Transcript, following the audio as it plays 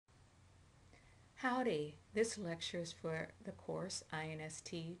Howdy, this lecture is for the course INST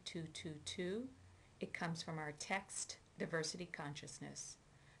 222. It comes from our text, Diversity Consciousness.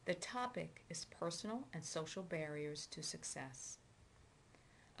 The topic is personal and social barriers to success.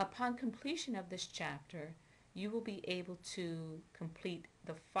 Upon completion of this chapter, you will be able to complete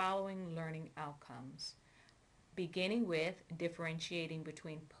the following learning outcomes, beginning with differentiating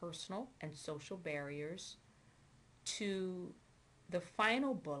between personal and social barriers, to the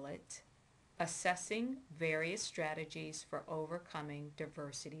final bullet, assessing various strategies for overcoming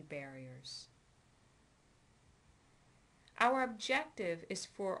diversity barriers. Our objective is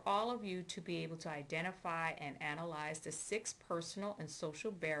for all of you to be able to identify and analyze the 6 personal and social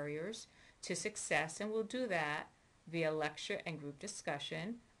barriers to success, and we'll do that via lecture and group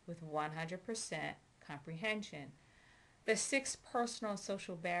discussion with 100% comprehension. The 6 personal and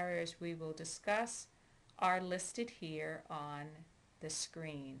social barriers we will discuss are listed here on the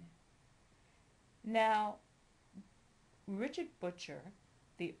screen. Now, Richard Butcher,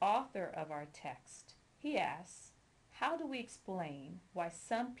 the author of our text, he asks, how do we explain why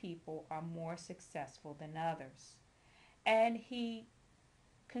some people are more successful than others? And he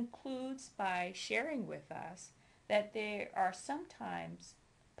concludes by sharing with us that there are sometimes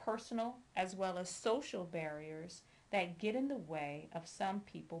personal as well as social barriers that get in the way of some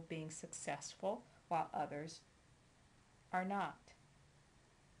people being successful while others are not.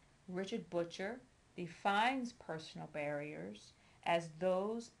 Richard Butcher defines personal barriers as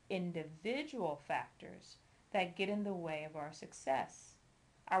those individual factors that get in the way of our success.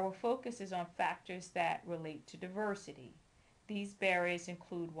 Our focus is on factors that relate to diversity. These barriers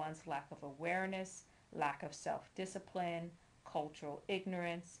include one's lack of awareness, lack of self-discipline, cultural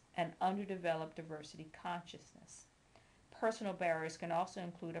ignorance, and underdeveloped diversity consciousness. Personal barriers can also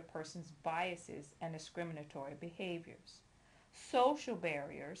include a person's biases and discriminatory behaviors. Social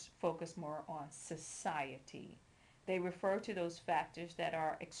barriers focus more on society. They refer to those factors that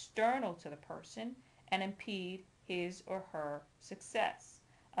are external to the person and impede his or her success.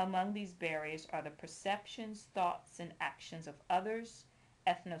 Among these barriers are the perceptions, thoughts, and actions of others,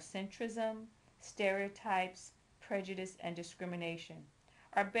 ethnocentrism, stereotypes, prejudice, and discrimination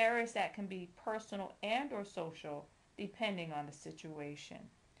are barriers that can be personal and or social depending on the situation.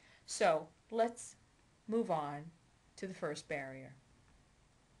 So let's move on to the first barrier.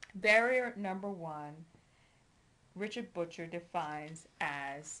 Barrier number 1, Richard Butcher defines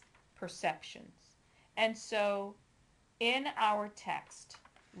as perceptions. And so in our text,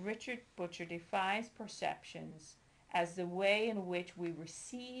 Richard Butcher defines perceptions as the way in which we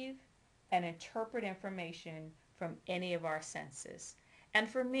receive and interpret information from any of our senses. And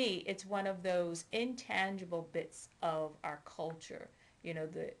for me, it's one of those intangible bits of our culture,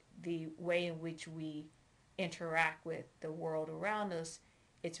 the way in which we interact with the world around us.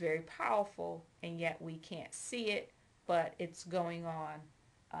 It's very powerful, and yet we can't see it, but it's going on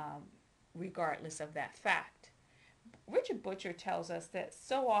regardless of that fact. Richard Butcher tells us that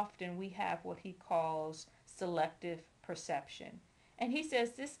so often we have what he calls selective perception. And he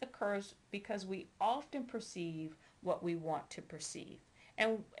says this occurs because we often perceive what we want to perceive.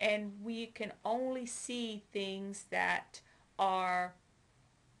 And we can only see things that are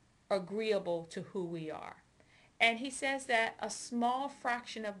agreeable to who we are. And he says that a small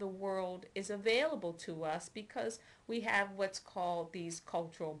fraction of the world is available to us because we have what's called these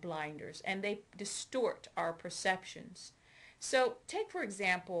cultural blinders, and they distort our perceptions. So take, for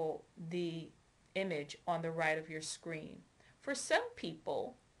example, the image on the right of your screen. For some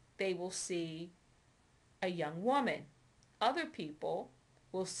people, they will see a young woman. Other people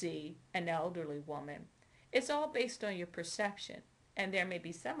will see an elderly woman. It's all based on your perception, and there may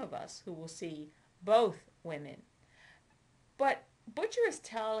be some of us who will see both women. But Butcher is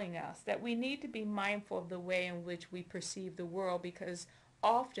telling us that we need to be mindful of the way in which we perceive the world, because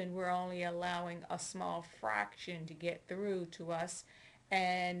often we're only allowing a small fraction to get through to us,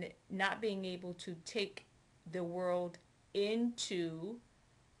 and not being able to take the world into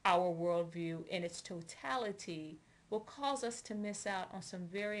our worldview in its totality will cause us to miss out on some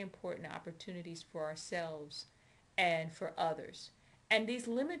very important opportunities for ourselves and for others. And these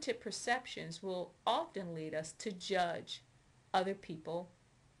limited perceptions will often lead us to judge other people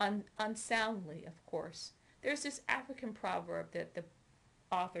unsoundly, of course. There's this African proverb that the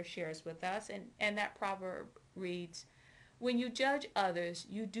author shares with us, and that proverb reads, when you judge others,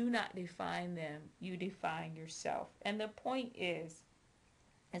 you do not define them, you define yourself. And the point is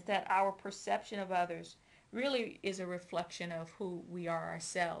that our perception of others really is a reflection of who we are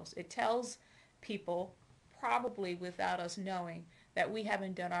ourselves. It tells people, probably without us knowing, that we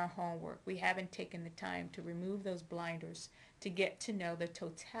haven't done our homework. We haven't taken the time to remove those blinders to get to know the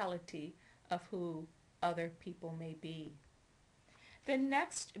totality of who other people may be. The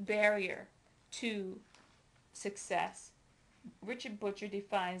next barrier to success, Richard Butcher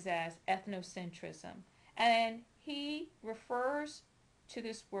defines as ethnocentrism, and he refers to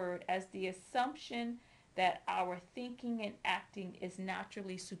this word as the assumption that our thinking and acting is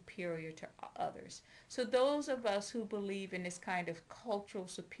naturally superior to others. So those of us who believe in this kind of cultural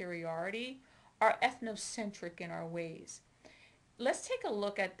superiority are ethnocentric in our ways. Let's take a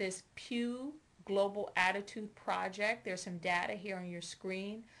look at this Pew Global Attitude Project. There's some data here on your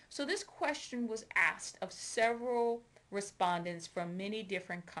screen. So this question was asked of several respondents from many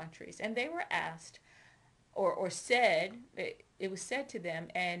different countries, and they were asked or said, it was said to them,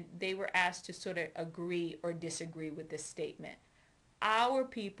 and they were asked to sort of agree or disagree with this statement. Our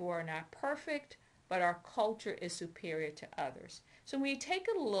people are not perfect, but our culture is superior to others. So when you take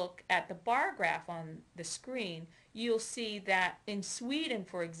a look at the bar graph on the screen, you'll see that in Sweden,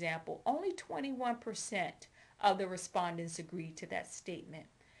 for example, only 21% of the respondents agreed to that statement.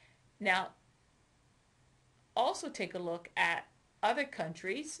 Now, also take a look at other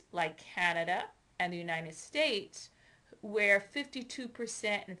countries like Canada and the United States, where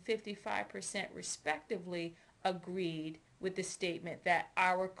 52% and 55% respectively agreed with the statement that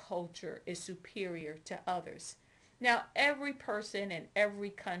our culture is superior to others. Now, every person in every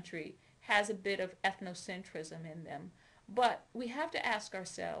country has a bit of ethnocentrism in them, but we have to ask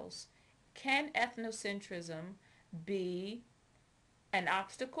ourselves, can ethnocentrism be an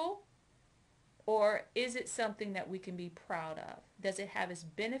obstacle, or is it something that we can be proud of? Does it have its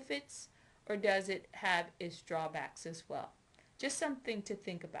benefits, or does it have its drawbacks as well? Just something to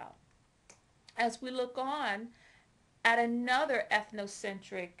think about. As we look on at another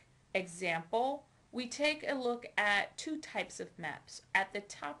ethnocentric example, we take a look at two types of maps. At the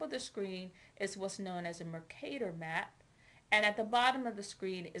top of the screen is what's known as a Mercator map, and at the bottom of the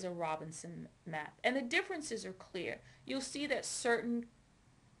screen is a Robinson map. And the differences are clear. You'll see that certain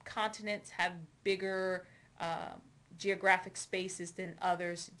continents have bigger geographic spaces than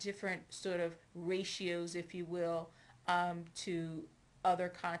others, different sort of ratios, if you will, to other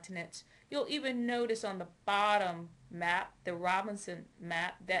continents. You'll even notice on the bottom map, the Robinson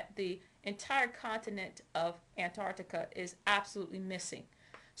map, that the entire continent of Antarctica is absolutely missing.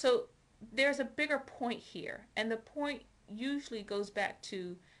 So there's a bigger point here, and the point usually goes back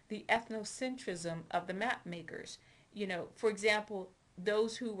to the ethnocentrism of the map makers. You know, for example,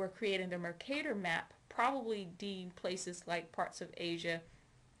 those who were creating the Mercator map probably deemed places like parts of Asia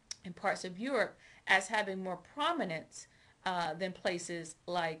and parts of Europe as having more prominence than places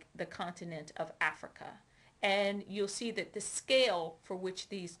like the continent of Africa. And you'll see that the scale for which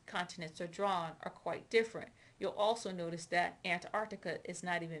these continents are drawn are quite different. You'll also notice that Antarctica is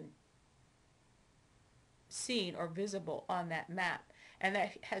not even seen or visible on that map. And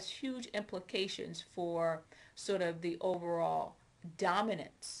that has huge implications for sort of the overall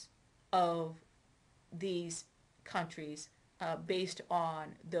dominance of these countries based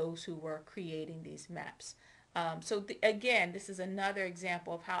on those who were creating these maps. Again, this is another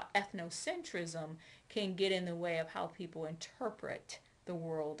example of how ethnocentrism can get in the way of how people interpret the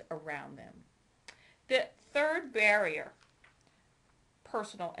world around them. The third barrier,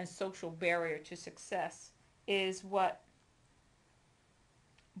 personal and social barrier to success, is what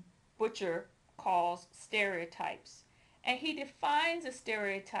Butcher calls stereotypes. And he defines a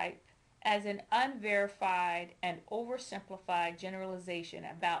stereotype as an unverified and oversimplified generalization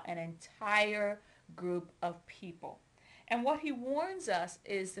about an entire group of people. And what he warns us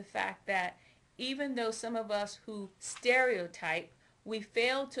is the fact that even though some of us who stereotype, we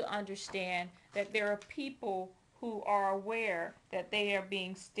fail to understand that there are people who are aware that they are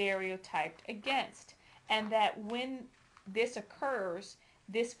being stereotyped against, and that when this occurs,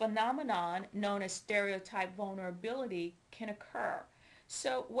 this phenomenon known as stereotype vulnerability can occur.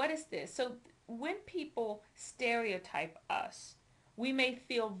 So what is this? So when people stereotype us, we may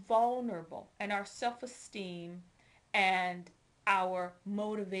feel vulnerable, and our self-esteem and our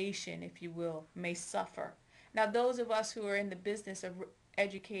motivation, if you will, may suffer. Now, those of us who are in the business of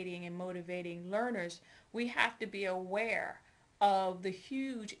educating and motivating learners, we have to be aware of the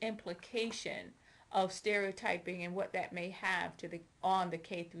huge implication of stereotyping and what that may have to on the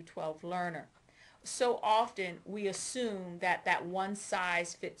K through 12 learner. So often we assume that one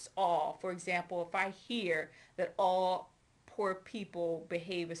size fits all. For example, if I hear that all poor people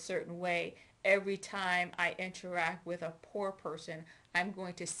behave a certain way, every time I interact with a poor person, I'm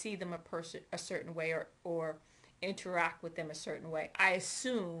going to see them a certain way or interact with them a certain way. I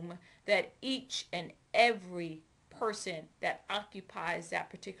assume that each and every person that occupies that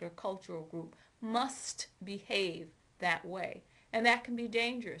particular cultural group must behave that way. And that can be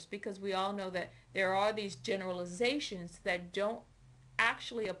dangerous because we all know that there are these generalizations that don't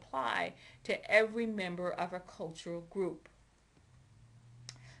actually apply to every member of a cultural group.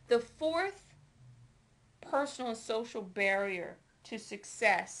 The fourth personal and social barrier to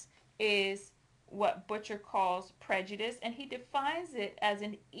success is what Butcher calls prejudice, and he defines it as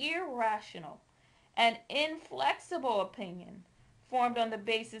an irrational and inflexible opinion formed on the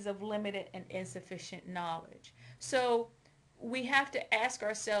basis of limited and insufficient knowledge. So we have to ask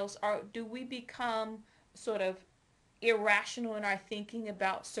ourselves, do we become sort of irrational in our thinking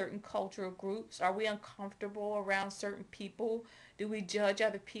about certain cultural groups? Are we uncomfortable around certain people? Do we judge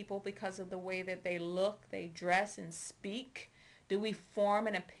other people because of the way that they look, they dress, and speak? Do we form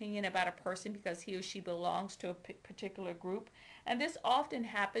an opinion about a person because he or she belongs to a particular group? And this often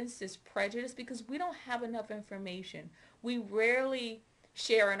happens, this prejudice, because we don't have enough information. We rarely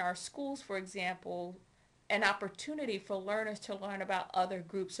share in our schools, for example, an opportunity for learners to learn about other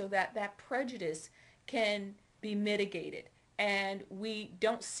groups so that that prejudice can be mitigated, and we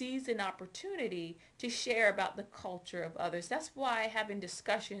don't seize an opportunity to share about the culture of others. That's why having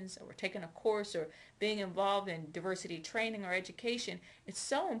discussions or taking a course or being involved in diversity training or education is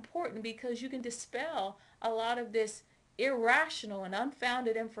so important, because you can dispel a lot of this irrational and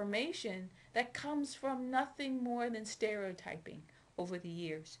unfounded information that comes from nothing more than stereotyping over the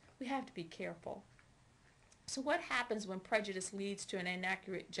years. We have to be careful. So what happens when prejudice leads to an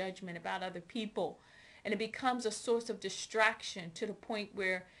inaccurate judgment about other people, and it becomes a source of distraction to the point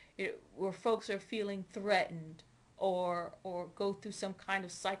where folks are feeling threatened or go through some kind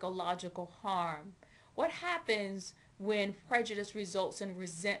of psychological harm? What happens when prejudice results in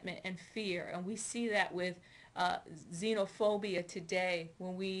resentment and fear? And we see that with xenophobia today,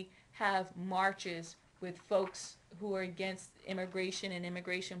 when we have marches with folks who are against immigration and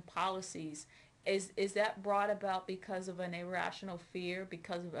immigration policies. Is that brought about because of an irrational fear,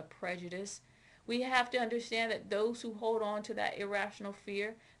 because of a prejudice? We have to understand that those who hold on to that irrational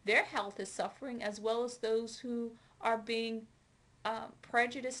fear, their health is suffering, as well as those who are being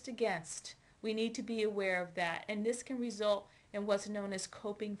prejudiced against. We need to be aware of that, and this can result in what's known as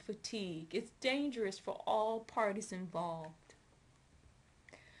coping fatigue. It's dangerous for all parties involved.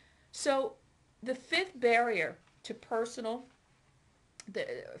 So the fifth barrier to personal, the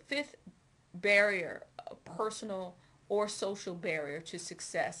fifth barrier, personal or social barrier to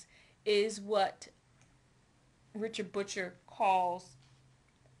success, is what Richard Butcher calls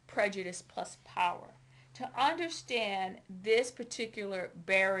prejudice plus power. To understand this particular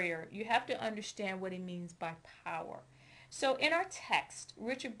barrier, you have to understand what he means by power. So in our text,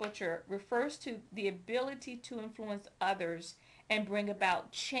 Richard Butcher refers to the ability to influence others and bring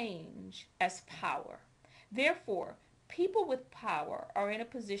about change as power. Therefore, people with power are in a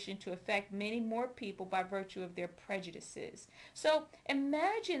position to affect many more people by virtue of their prejudices. So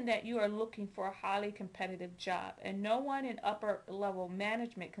imagine that you are looking for a highly competitive job and no one in upper level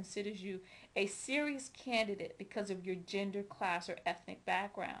management considers you a serious candidate because of your gender, class, or ethnic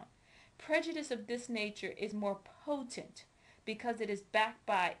background. Prejudice of this nature is more potent because it is backed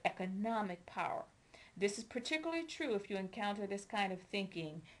by economic power. This is particularly true if you encounter this kind of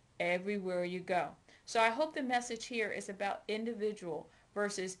thinking everywhere you go. So I hope the message here is about individual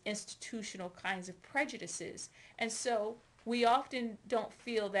versus institutional kinds of prejudices. And so we often don't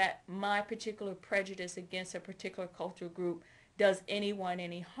feel that my particular prejudice against a particular cultural group does anyone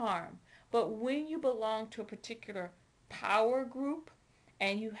any harm. But when you belong to a particular power group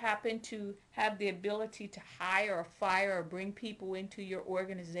and you happen to have the ability to hire or fire or bring people into your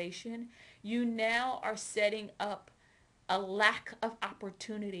organization, you now are setting up a lack of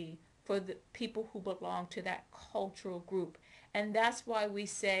opportunity for the people who belong to that cultural group. And that's why we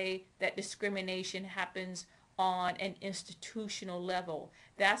say that discrimination happens on an institutional level.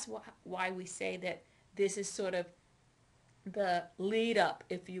 That's why we say that this is sort of the lead up,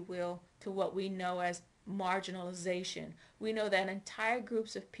 if you will, to what we know as marginalization. We know that entire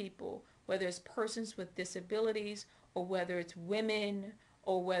groups of people, whether it's persons with disabilities or whether it's women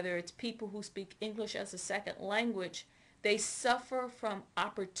or whether it's people who speak English as a second language, they suffer from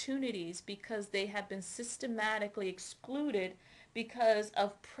opportunities because they have been systematically excluded because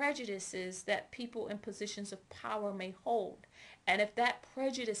of prejudices that people in positions of power may hold. And if that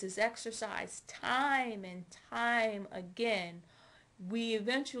prejudice is exercised time and time again, we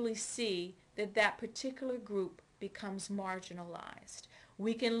eventually see that that particular group becomes marginalized.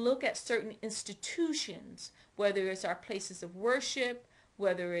 We can look at certain institutions, whether it's our places of worship,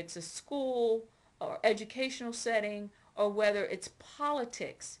 whether it's a school or educational setting, or whether it's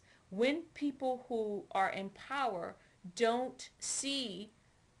politics. When people who are in power don't see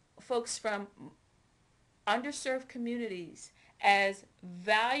folks from underserved communities as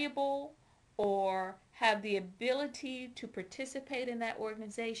valuable or have the ability to participate in that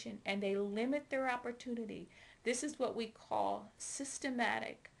organization, and they limit their opportunity. This is what we call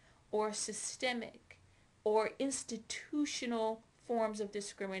systematic or systemic or institutional forms of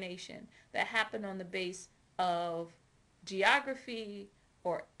discrimination that happen on the base of geography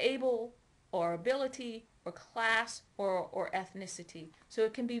or able or ability or class or ethnicity. So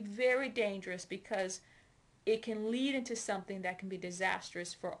it can be very dangerous because it can lead into something that can be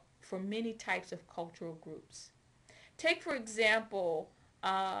disastrous for many types of cultural groups. Take, for example,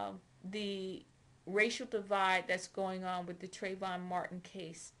 the racial divide that's going on with the Trayvon Martin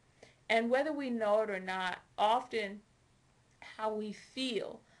case. And whether we know it or not, often how we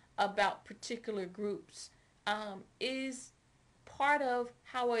feel about particular groups is part of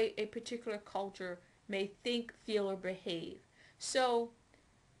how a particular culture may think, feel, or behave. So,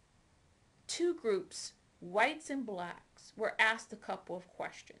 two groups, whites and blacks, were asked a couple of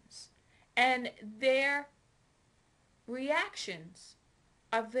questions. And their reactions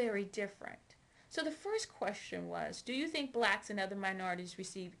are very different. So the first question was, do you think blacks and other minorities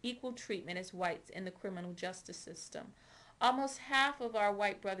receive equal treatment as whites in the criminal justice system? Almost half of our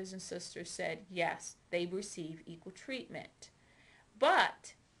white brothers and sisters said yes, they receive equal treatment.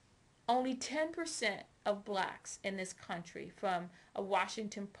 But only 10% of blacks in this country, from a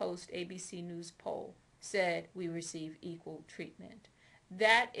Washington Post ABC News poll, said we receive equal treatment.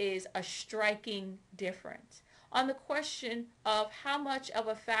 That is a striking difference. On the question of how much of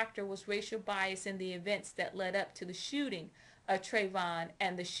a factor was racial bias in the events that led up to the shooting of Trayvon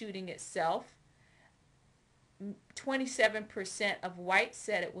and the shooting itself, 27% of whites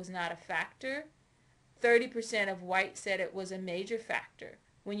said it was not a factor. 30% of whites said it was a major factor.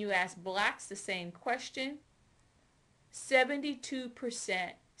 When you ask blacks the same question,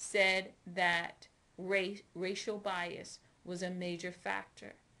 72% said that racial bias was a major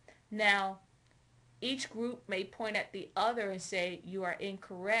factor. Now, each group may point at the other and say you are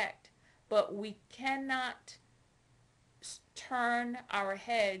incorrect, but we cannot turn our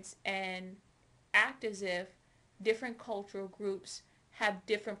heads and act as if different cultural groups have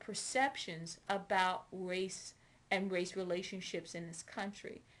different perceptions about race and race relationships in this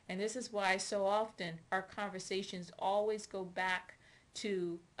country. And this is why so often our conversations always go back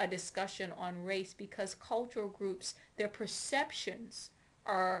to a discussion on race, because cultural groups, their perceptions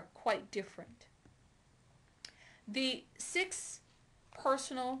are quite different. The sixth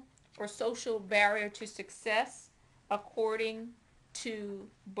personal or social barrier to success, according to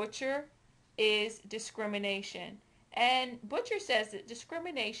Butcher, is discrimination. And Butcher says that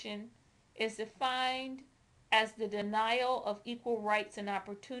discrimination is defined as the denial of equal rights and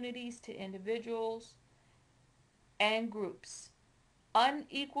opportunities to individuals and groups.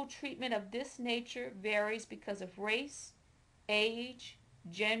 Unequal treatment of this nature varies because of race, age,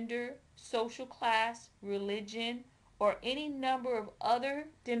 gender, social class, religion, or any number of other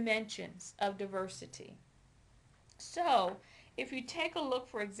dimensions of diversity. So, if you take a look,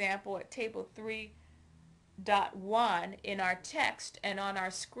 for example, at Table 3.1 in our text and on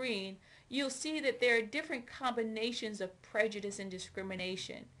our screen, you'll see that there are different combinations of prejudice and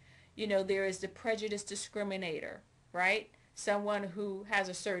discrimination. You know, there is the prejudice discriminator, right? Someone who has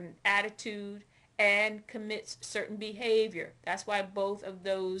a certain attitude and commits certain behavior. That's why both of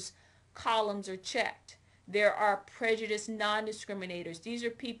those columns are checked. There are prejudice non-discriminators. These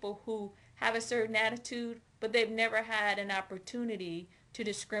are people who have a certain attitude, but they've never had an opportunity to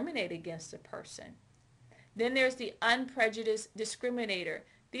discriminate against a person. Then there's the unprejudiced discriminator.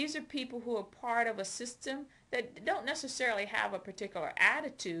 These are people who are part of a system that don't necessarily have a particular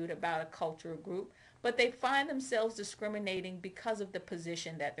attitude about a cultural group, but they find themselves discriminating because of the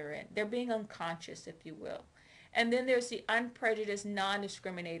position that they're in. They're being unconscious, if you will. And then there's the unprejudiced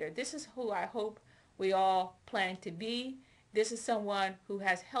non-discriminator. This is who I hope we all plan to be. This is someone who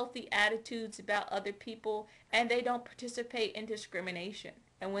has healthy attitudes about other people, and they don't participate in discrimination.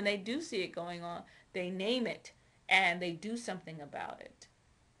 And when they do see it going on, they name it and they do something about it.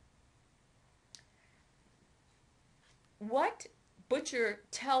 What Butcher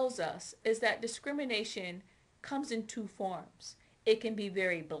tells us is that discrimination comes in two forms. It can be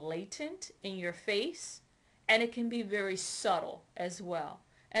very blatant, in your face, and it can be very subtle as well.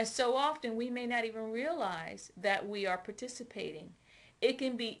 And so often we may not even realize that we are participating. It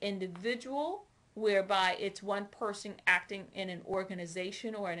can be individual, whereby it's one person acting in an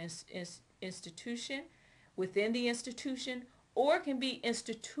organization or an institution, within the institution, or it can be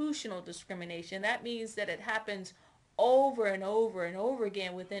institutional discrimination. That means that it happens over and over and over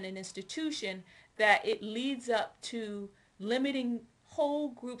again within an institution, that it leads up to limiting whole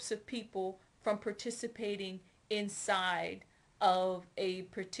groups of people from participating inside of a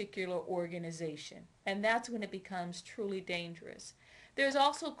particular organization. And that's when it becomes truly dangerous. There's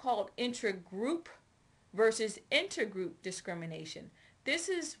also called intragroup versus intergroup discrimination. This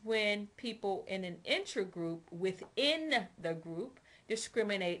is when people in an intragroup within the group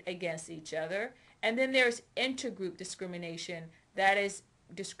discriminate against each other. And then there's intergroup discrimination. That is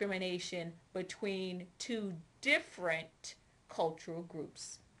discrimination between two different cultural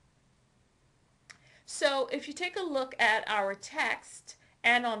groups. So if you take a look at our text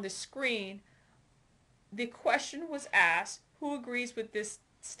and on the screen, the question was asked, who agrees with this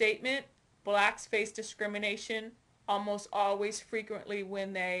statement? Blacks face discrimination almost always frequently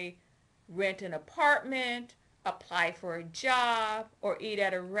when they rent an apartment, apply for a job, or eat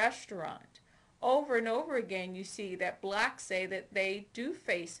at a restaurant. Over and over again, you see that blacks say that they do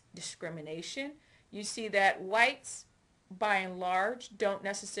face discrimination. You see that whites, by and large, don't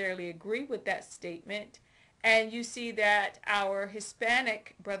necessarily agree with that statement. And you see that our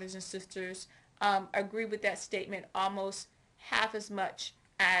Hispanic brothers and sisters agree with that statement almost half as much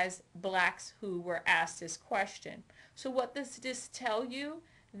as blacks who were asked this question. So what does this tell you?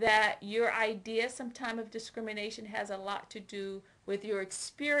 That your idea sometime of discrimination has a lot to do with your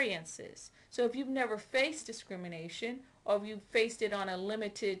experiences. So if you've never faced discrimination, or if you've faced it on a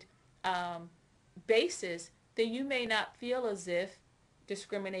limited basis, then you may not feel as if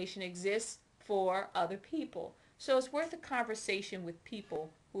discrimination exists for other people. So it's worth a conversation with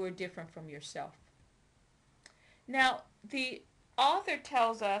people who are different from yourself. Now, the author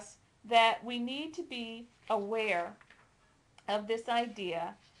tells us that we need to be aware of this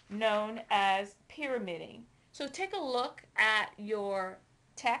idea known as pyramiding. So take a look at your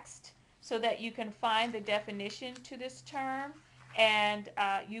text so that you can find the definition to this term, and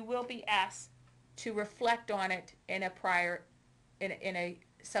you will be asked to reflect on it in a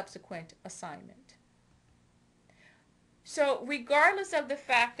subsequent assignment. So regardless of the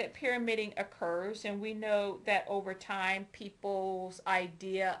fact that pyramiding occurs, and we know that over time people's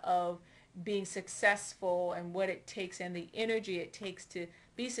idea of being successful and what it takes and the energy it takes to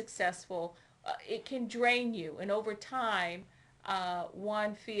be successful, it can drain you. And over time,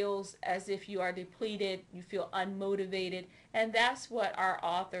 one feels as if you are depleted, you feel unmotivated, and that's what our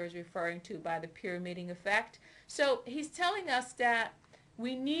author is referring to by the pyramiding effect. So he's telling us that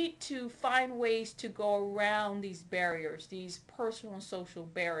we need to find ways to go around these barriers, these personal and social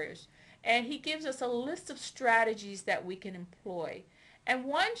barriers. And he gives us a list of strategies that we can employ. And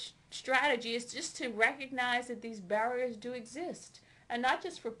one strategy is just to recognize that these barriers do exist. And not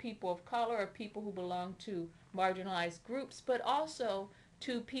just for people of color or people who belong to marginalized groups, but also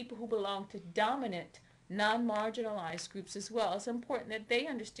to people who belong to dominant, non-marginalized groups as well. It's important that they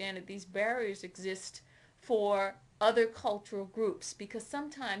understand that these barriers exist for other cultural groups, because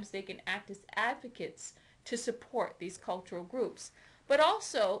sometimes they can act as advocates to support these cultural groups. But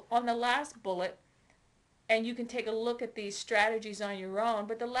also on the last bullet, and you can take a look at these strategies on your own,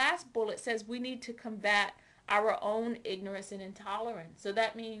 but the last bullet says we need to combat our own ignorance and intolerance. So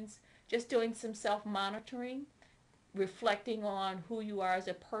that means just doing some self-monitoring, reflecting on who you are as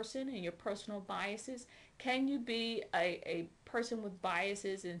a person and your personal biases. Can you be a person with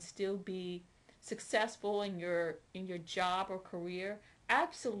biases and still be successful in your job or career?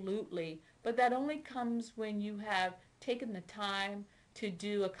 Absolutely. But that only comes when you have taken the time to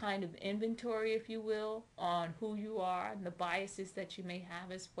do a kind of inventory, if you will, on who you are and the biases that you may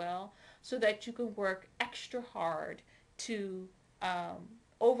have as well, so that you can work extra hard to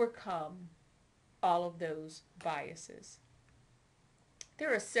overcome all of those biases.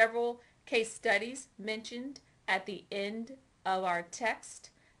 There are several case studies mentioned at the end of our text.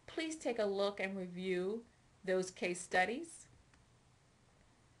 Please take a look and review those case studies.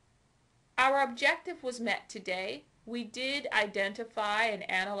 Our objective was met today. We did identify and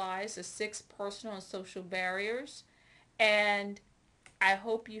analyze the 6 personal and social barriers, and I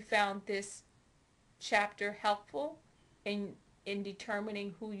hope you found this chapter helpful in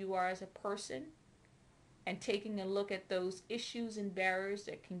determining who you are as a person and taking a look at those issues and barriers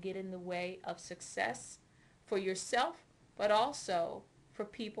that can get in the way of success for yourself, but also for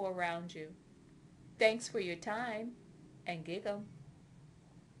people around you. Thanks for your time, and gig 'em.